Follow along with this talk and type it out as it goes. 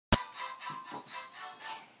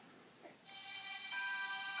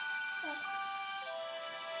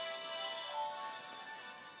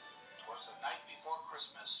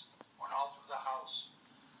Christmas when all through the house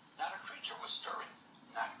not a creature was stirring,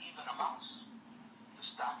 not even a mouse. The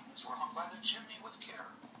stockings were hung by the chimney with care,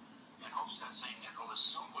 in hopes that St. Nicholas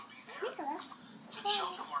soon would be there. The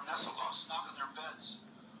children were nestled all snug in their beds,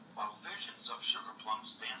 while visions of sugar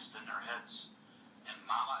plums danced in their heads. And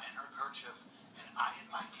Mama in her kerchief, and I in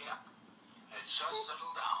my cap, had just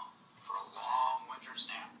settled down for a long winter's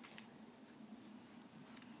nap.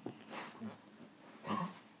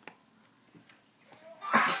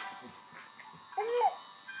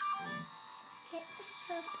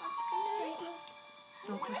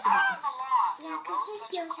 When out on the lawn there rose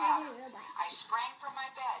such a clatter, I sprang from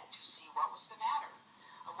my bed to see what was the matter.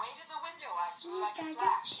 Away to the window I flew like a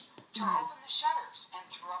flash, tore open the shutters and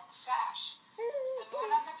threw up the sash. The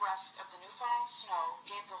moon on the breast of the new-fallen snow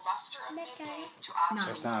gave the luster of midday to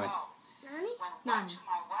objects below. When what to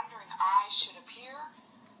my wondering eyes should appear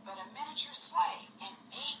but a miniature sleigh and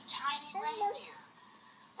 8 tiny reindeer.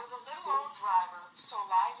 With a little old driver so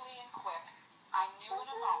lively and quick, I knew in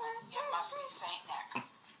a moment it must be St. Nick.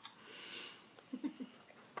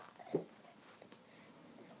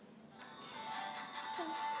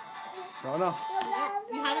 No.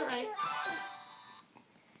 You had it right.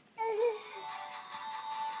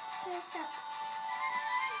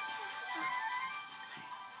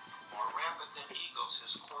 More rapid than eagles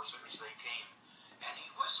his coursers they came, and he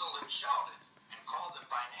whistled and shouted and called them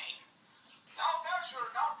by name. Now Dasher,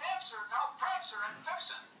 now Dancer, now Prancer and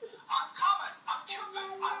Vixen, I'm Comet, I'm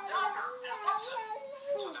Cupid, I'm Donder and Blitzen.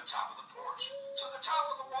 To the top of the porch, to the top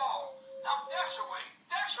of the wall, now dash away,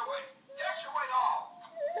 all.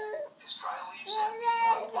 His dry leaves and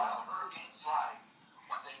a wild hurricane fly,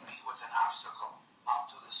 when they meet with an obstacle, up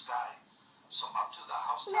to the sky. So up to the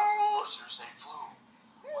housetops and coursers they flew,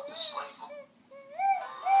 with the sleigh full.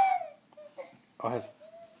 Go ahead.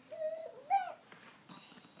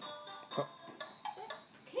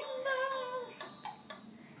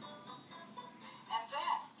 And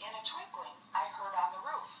then, in a twinkling, I heard on the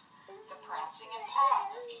roof the prancing and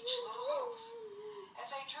pawing of each little hoof. As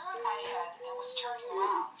I drew in my head and was turning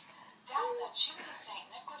around, down the chimney St.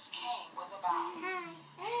 Nicholas came with a bound.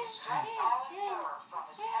 He was dressed all in fur from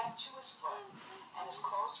his head to his foot, and his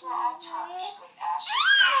clothes were all tarnished with ashes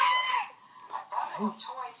and soot. A bundle of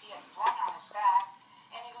toys he had flung on his back,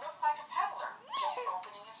 and he looked like a peddler just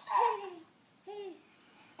opening his pack.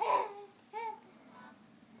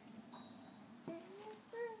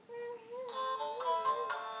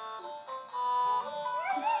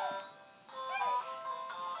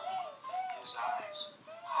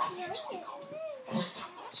 He twinkled, his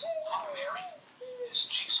dimples hung merry, his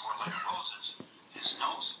cheeks were like roses, his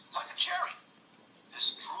nose like a cherry.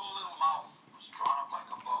 His droll little mouth was drawn up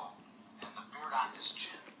like a bow, and the beard on his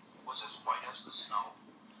chin was as white as the snow.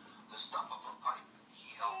 The stump of a pipe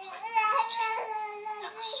he held tight to his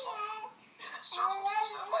teeth, and the smoke in its circles was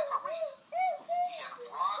set like a wreath. He had a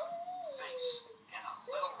broad face and a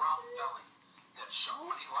little round belly that shook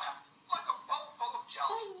when he laughed like a bowl full of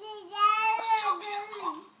jelly. He was chubby and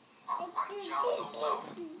plump, a right jolly old lout,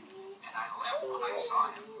 and I laughed when I saw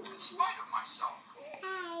him, in spite of myself.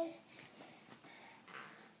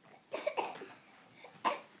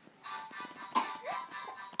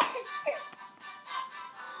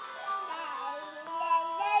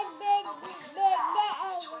 A wink of his eye,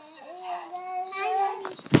 he twisted his head,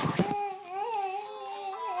 so to the door.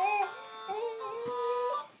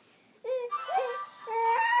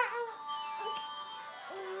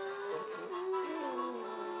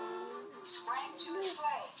 Sprang to the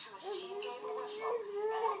sleigh, to his team gave a whistle,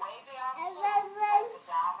 and away they all flew, like the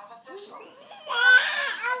down of a thistle. He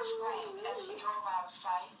exclaimed as he drove out of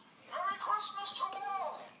sight, Merry Christmas to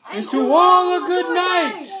all! And to all a good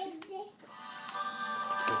night.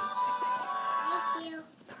 Thank you.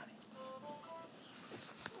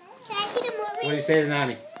 Thank you to movie. What do you say to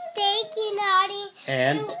Nonnie? Thank you, Nonnie.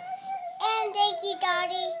 And thank you,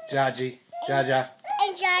 Dottie. Jaji, Jaja.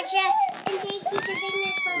 And Jaja. And thank you for being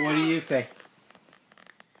this book. What do you say?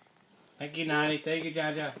 Thank you, Nonnie. Thank you,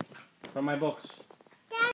 Jaja, for my books.